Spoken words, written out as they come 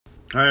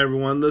Hi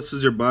everyone, this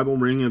is your Bible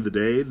reading of the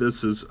day.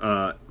 This is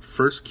 1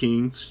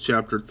 Kings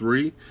chapter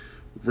 3,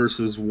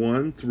 verses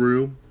 1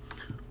 through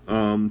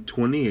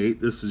 28.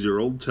 This is your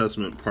Old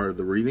Testament part of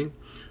the reading.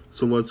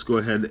 So let's go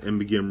ahead and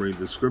begin reading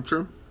the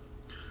scripture.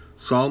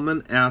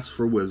 Solomon asked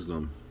for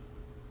wisdom.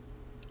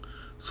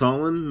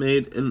 Solomon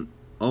made an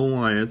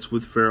alliance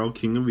with Pharaoh,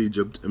 king of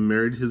Egypt, and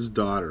married his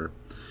daughter.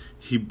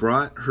 He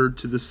brought her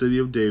to the city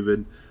of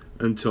David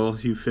until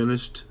he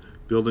finished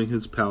building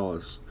his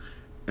palace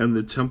and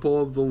the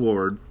temple of the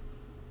Lord,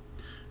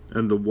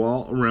 and the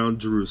wall around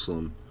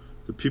Jerusalem.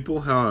 The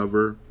people,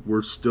 however,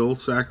 were still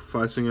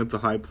sacrificing at the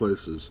high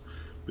places,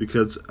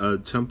 because a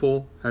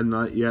temple had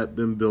not yet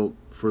been built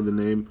for the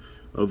name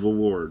of the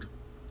Lord.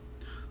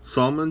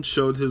 Solomon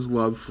showed his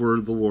love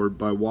for the Lord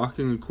by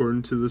walking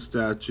according to the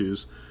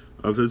statutes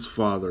of his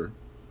father,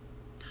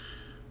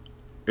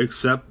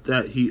 except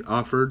that he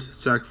offered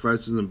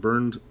sacrifices and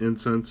burned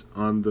incense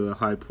on the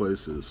high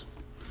places.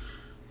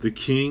 The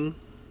king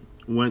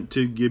went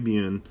to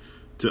Gibeon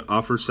to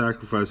offer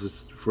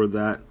sacrifices, for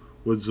that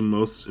was the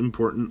most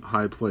important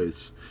high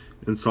place.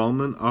 And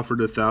Solomon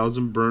offered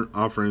 1,000 burnt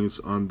offerings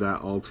on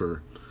that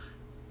altar.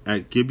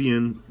 At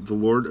Gibeon, the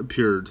Lord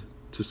appeared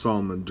to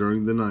Solomon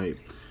during the night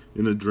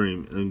in a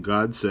dream, and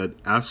God said,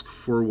 "Ask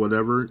for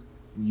whatever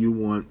you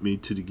want me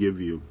to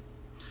give you."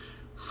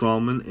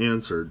 Solomon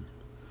answered,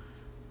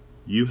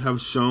 "You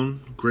have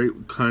shown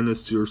great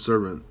kindness to your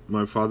servant,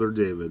 my father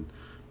David,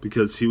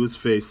 because he was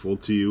faithful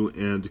to you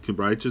and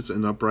righteous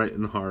and upright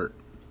in heart.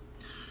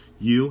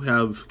 You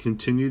have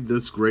continued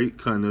this great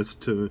kindness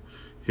to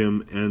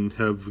him and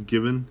have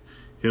given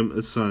him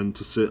a son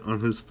to sit on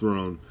his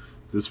throne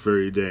this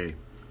very day.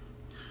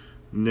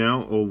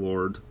 Now, O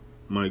Lord,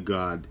 my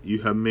God, you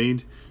have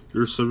made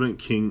your servant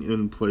king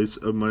in place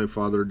of my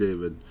father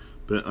David,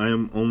 but I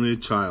am only a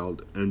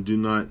child and do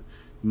not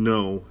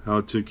know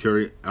how to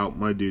carry out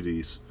my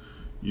duties.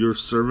 Your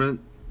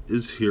servant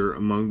is here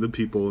among the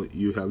people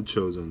you have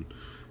chosen,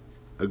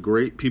 a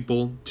great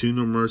people too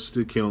numerous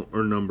to count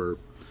or number.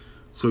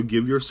 So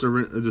give your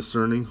servant a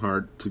discerning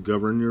heart to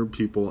govern your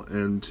people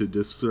and to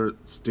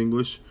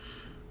distinguish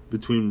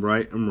between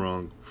right and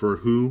wrong. For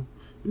who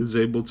is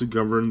able to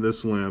govern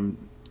this land,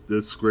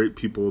 this great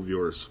people of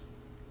yours?"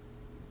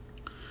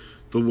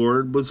 The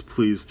Lord was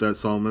pleased that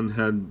Solomon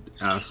had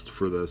asked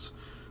for this.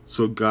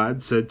 So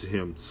God said to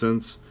him,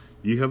 "Since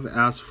you have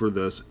asked for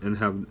this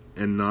and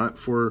not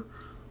for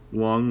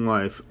long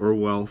life or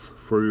wealth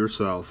for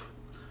yourself,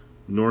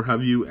 nor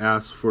have you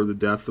asked for the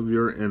death of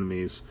your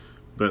enemies,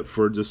 but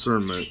for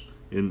discernment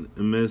in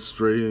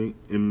administering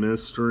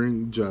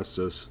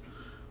justice,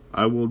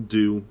 I will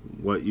do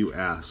what you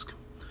ask.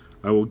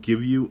 I will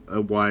give you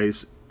a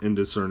wise and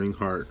discerning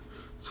heart,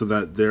 so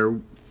that there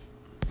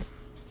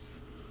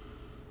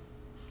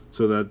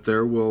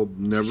will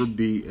never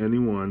be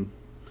anyone,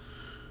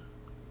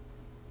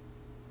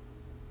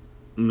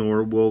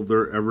 nor will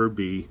there ever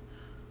be.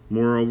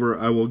 Moreover,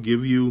 I will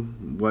give you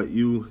what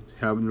you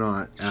have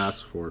not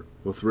asked for,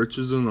 both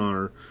riches and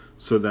honor,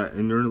 so that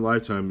in your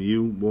lifetime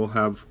you will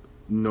have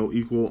no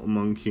equal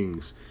among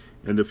kings.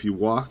 And if you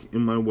walk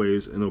in my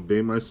ways and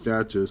obey my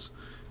statutes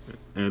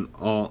and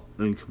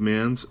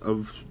commands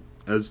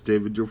as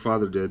David your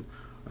father did,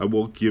 I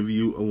will give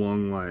you a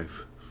long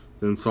life."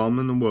 Then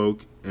Solomon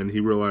awoke, and he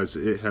realized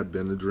it had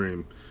been a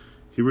dream.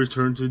 He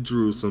returned to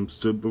Jerusalem,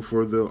 stood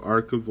before the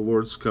ark of the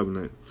Lord's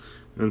covenant,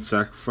 and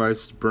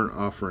sacrificed burnt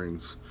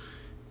offerings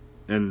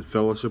and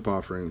fellowship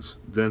offerings.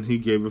 Then he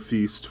gave a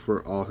feast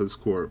for all his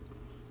court.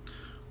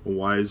 A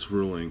wise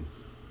ruling.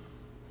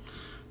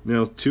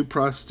 Now 2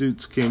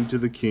 prostitutes came to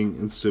the king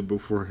and stood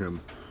before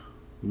him.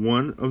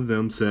 One of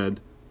them said,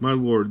 "My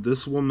lord,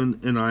 this woman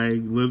and I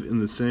live in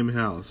the same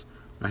house.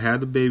 I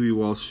had a baby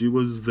while she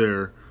was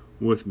there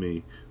with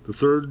me. The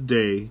 3rd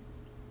day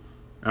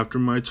after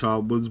my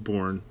child was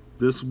born,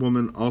 this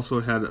woman also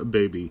had a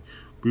baby.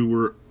 We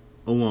were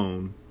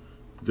alone.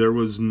 There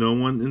was no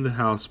one in the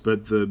house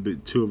but the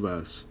 2 of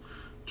us.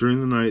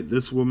 During the night,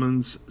 this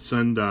woman's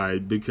son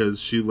died because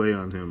she lay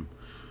on him.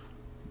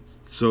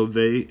 So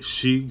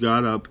she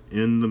got up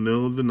in the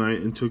middle of the night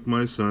and took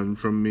my son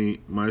from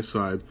my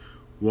side,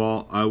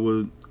 while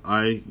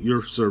I,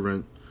 your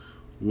servant,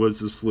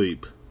 was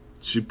asleep.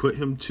 She put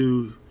him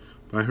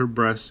by her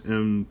breast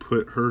and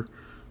put her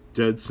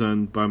dead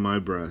son by my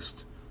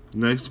breast.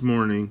 Next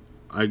morning,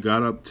 I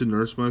got up to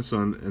nurse my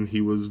son, and he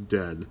was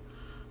dead.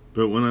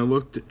 But when I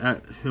looked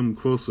at him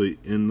closely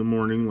in the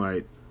morning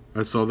light,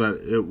 I saw that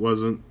it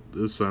wasn't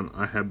the son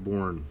I had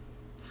born."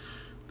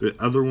 The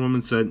other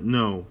woman said,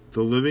 "No,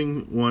 the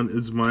living one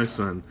is my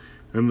son,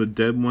 and the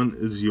dead one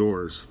is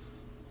yours."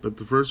 But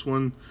the first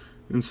one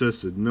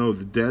insisted, "No,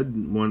 the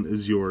dead one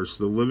is yours,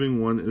 the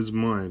living one is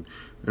mine."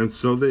 And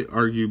so they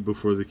argued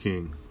before the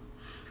king.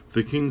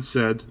 The king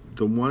said,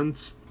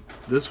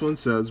 "This one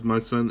says, 'My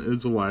son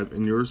is alive,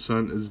 and your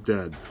son is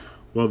dead,'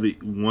 while the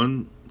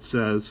one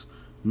says,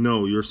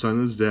 'No, your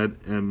son is dead,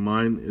 and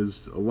mine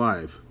is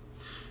alive.'"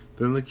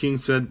 Then the king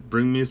said,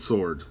 "Bring me a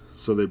sword."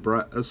 So they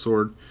brought a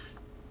sword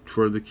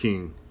for the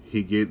king.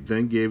 He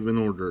then gave an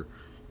order,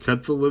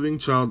 Cut the living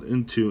child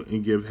in two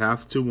and give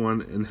half to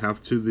one and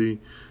half to the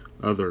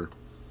other."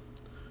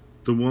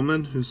 The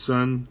woman whose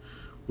son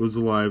was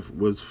alive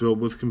was filled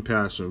with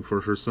compassion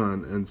for her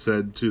son and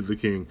said to the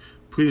king,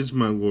 "Please,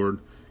 my lord,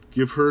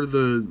 give her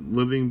the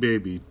living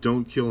baby.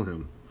 Don't kill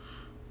him."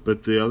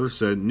 But the other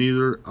said,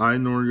 "Neither I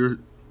nor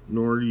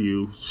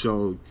you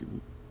shall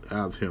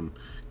have him.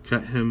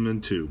 Cut him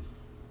in two."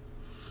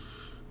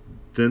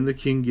 Then the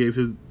king gave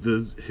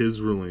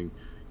his ruling.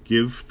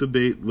 "Give the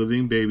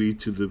living baby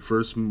to the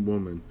first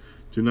woman.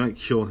 Do not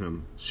kill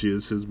him. She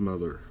is his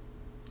mother."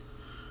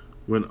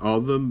 When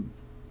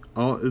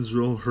all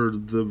Israel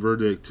heard the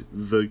verdict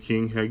the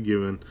king had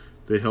given,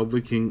 they held the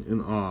king in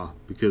awe,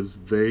 because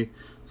they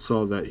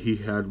saw that he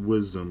had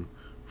wisdom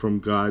from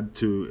God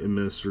to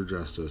administer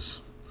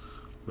justice.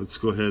 Let's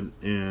go ahead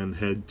and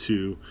head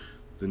to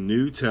the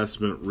New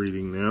Testament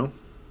reading now.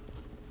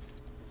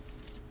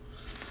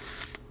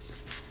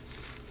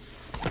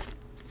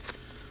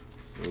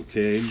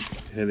 Okay,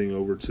 heading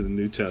over to the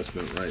New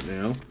Testament right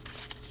now.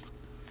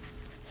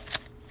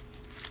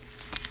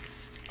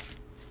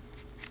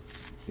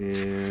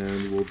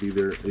 And we'll be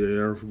there.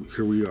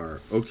 Here we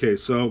are. Okay,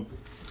 so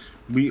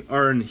we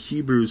are in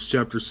Hebrews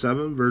chapter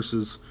 7,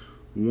 verses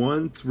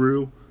 1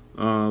 through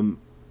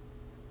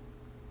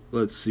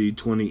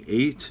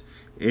 28.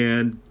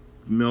 And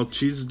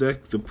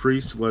Melchizedek, the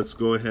priest, let's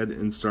go ahead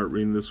and start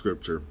reading the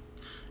scripture.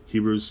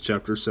 Hebrews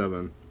chapter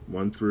 7,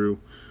 1 through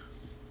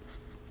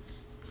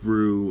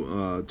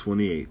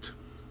 28.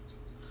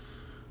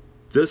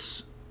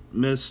 This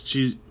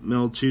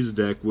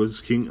Melchizedek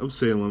was king of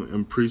Salem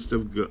and priest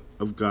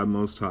of God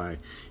Most High.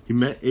 He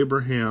met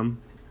Abraham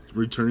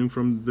returning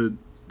from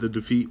the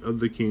defeat of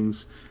the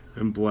kings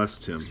and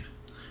blessed him.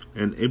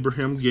 And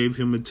Abraham gave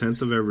him a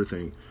tenth of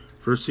everything.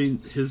 First,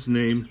 his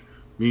name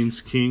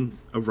means king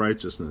of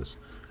righteousness.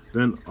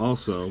 Then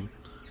also,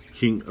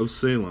 king of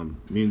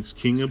Salem means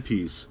king of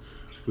peace.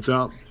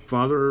 Without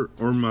father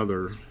or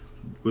mother,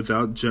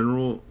 without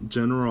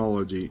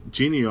genealogy,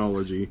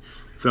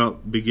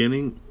 without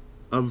beginning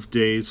of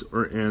days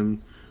or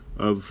end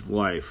of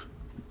life.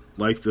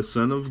 Like the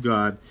Son of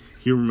God,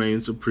 he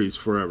remains a priest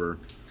forever.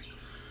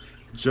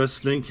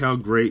 Just think how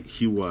great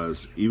he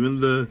was.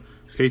 Even the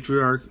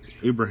patriarch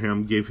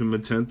Abraham gave him a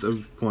tenth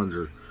of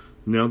plunder.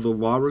 Now the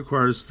law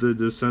requires the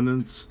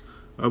descendants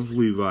of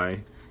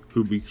Levi,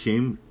 who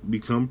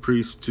become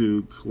priests,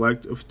 to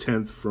collect a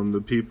tenth from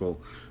the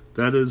people,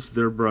 that is,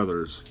 their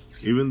brothers,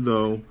 even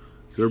though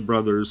their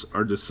brothers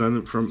are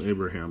descended from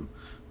Abraham.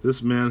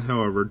 This man,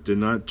 however, did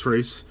not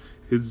trace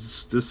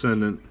his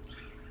descent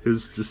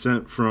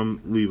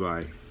from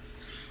Levi.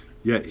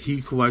 Yet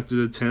he collected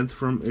a tenth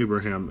from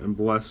Abraham and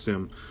blessed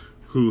him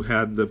who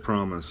had the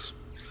promise.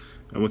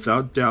 And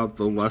without doubt,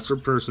 the lesser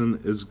person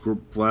is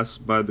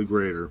blessed by the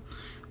greater.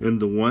 In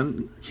the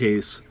one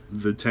case,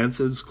 the tenth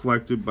is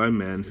collected by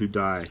men who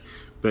die,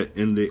 but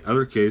in the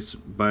other case,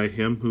 by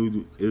him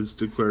who is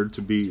declared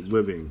to be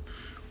living.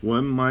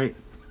 One might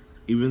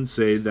even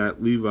say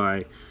that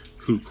Levi,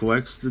 who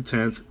collects the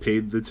tenth,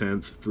 paid the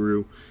tenth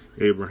through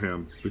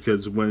Abraham,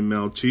 because when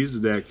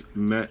Melchizedek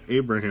met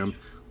Abraham,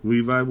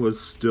 Levi was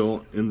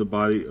still in the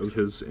body of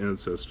his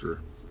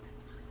ancestor.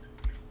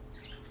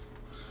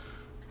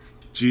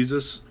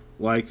 Jesus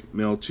like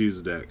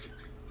Melchizedek.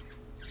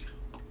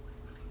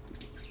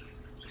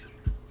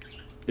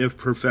 If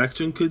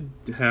perfection could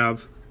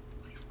have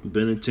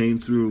been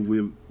attained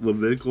through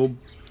Levitical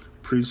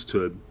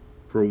priesthood,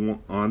 for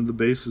on the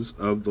basis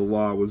of the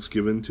law was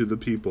given to the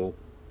people,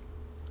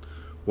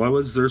 why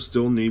was there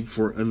still need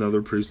for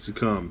another priest to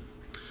come?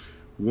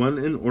 One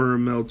in order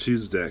of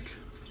Melchizedek,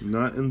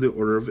 not in the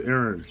order of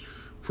Aaron.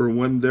 For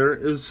when there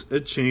is a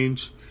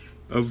change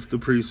of the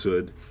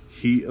priesthood,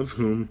 he of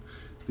whom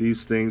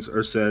these things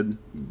are said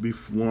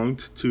belonged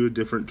to a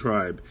different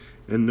tribe,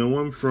 and no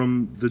one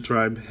from the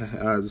tribe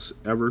has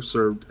ever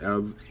served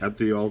at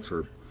the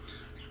altar.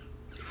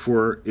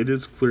 For it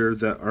is clear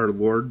that our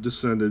Lord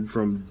descended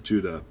from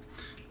Judah,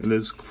 and it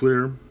is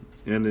clear,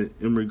 and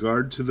in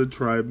regard to the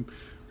tribe,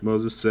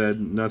 Moses said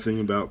nothing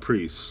about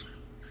priests.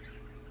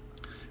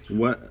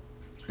 What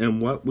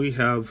we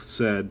have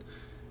said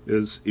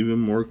is even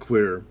more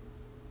clear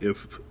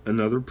if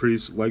another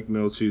priest like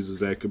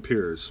Melchizedek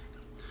appears.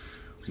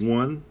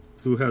 One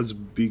who has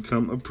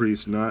become a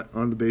priest not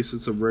on the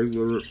basis of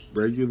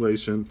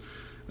regulation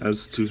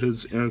as to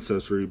his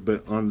ancestry,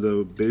 but on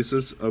the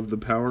basis of the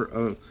power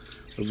of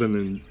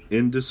an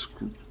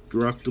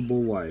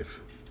indestructible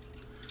life.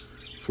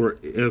 For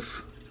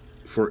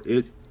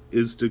it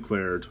is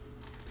declared,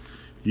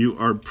 "You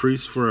are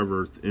priests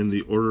forever in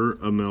the order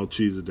of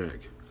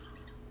Melchizedek."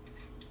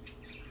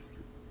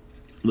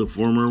 The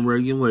former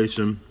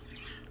regulation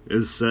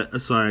is set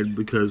aside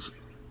because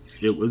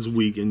it was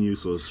weak and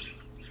useless.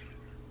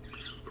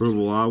 For the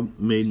law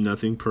made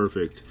nothing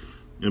perfect,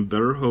 and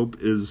better hope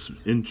is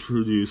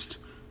introduced,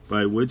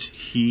 by which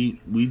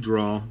we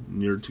draw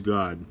near to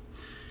God.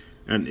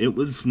 And it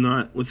was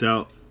not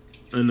without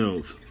an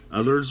oath.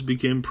 Others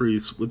became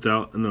priests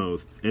without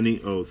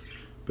any oath,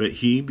 but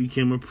he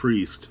became a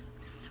priest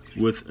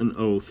with an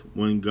oath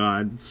when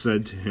God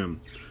said to him,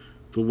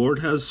 "The Lord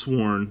has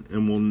sworn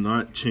and will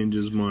not change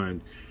his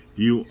mind.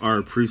 You are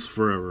a priest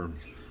forever."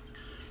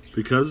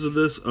 Because of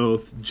this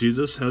oath,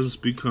 Jesus has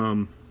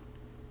become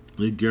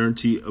the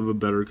guarantee of a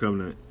better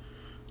covenant.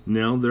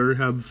 Now there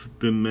have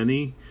been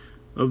many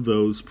of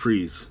those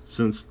priests,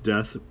 since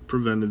death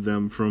prevented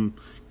them from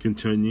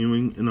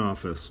continuing in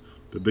office.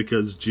 But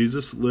because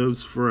Jesus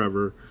lives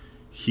forever,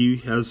 he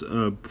has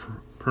a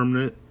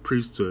permanent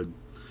priesthood.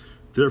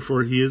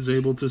 Therefore, he is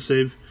able to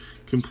save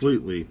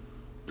completely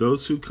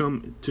those who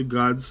come to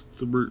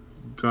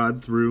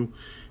God through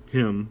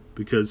him,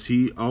 because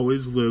he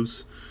always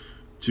lives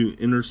to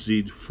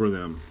intercede for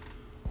them.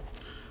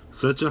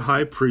 Such a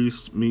high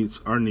priest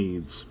meets our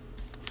needs.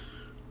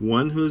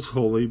 One who is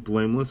holy,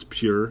 blameless,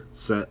 pure,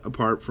 set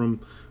apart from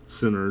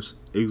sinners,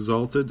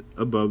 exalted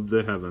above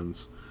the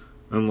heavens.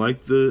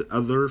 Unlike the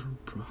other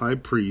high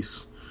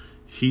priests,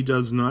 he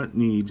does not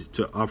need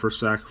to offer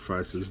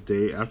sacrifices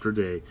day after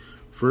day,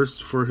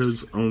 first for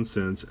his own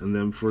sins and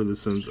then for the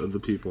sins of the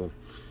people.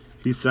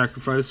 He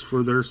sacrificed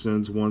for their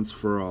sins once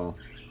for all,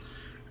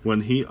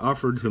 when he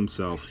offered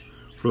himself.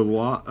 For the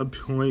law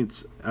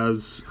appoints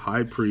as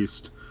high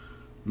priest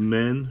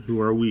men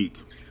who are weak,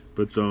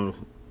 but the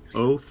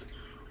oath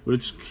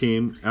which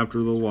came after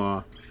the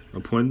law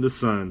appointed the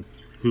Son,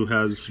 who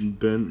has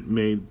been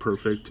made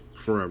perfect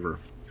forever.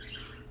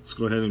 Let's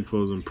go ahead and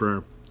close in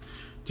prayer.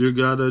 Dear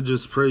God, I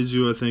just praise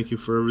you. I thank you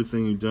for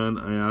everything you've done.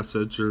 I ask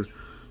that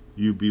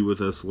you be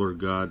with us, Lord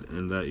God,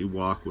 and that you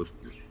walk with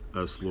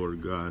us,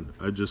 Lord God.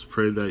 I just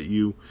pray that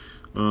you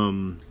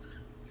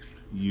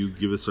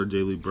give us our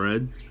daily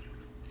bread,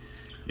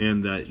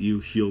 and that you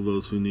heal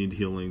those who need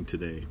healing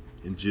today.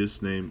 In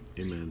Jesus' name,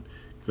 amen.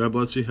 God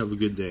bless you. Have a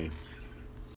good day.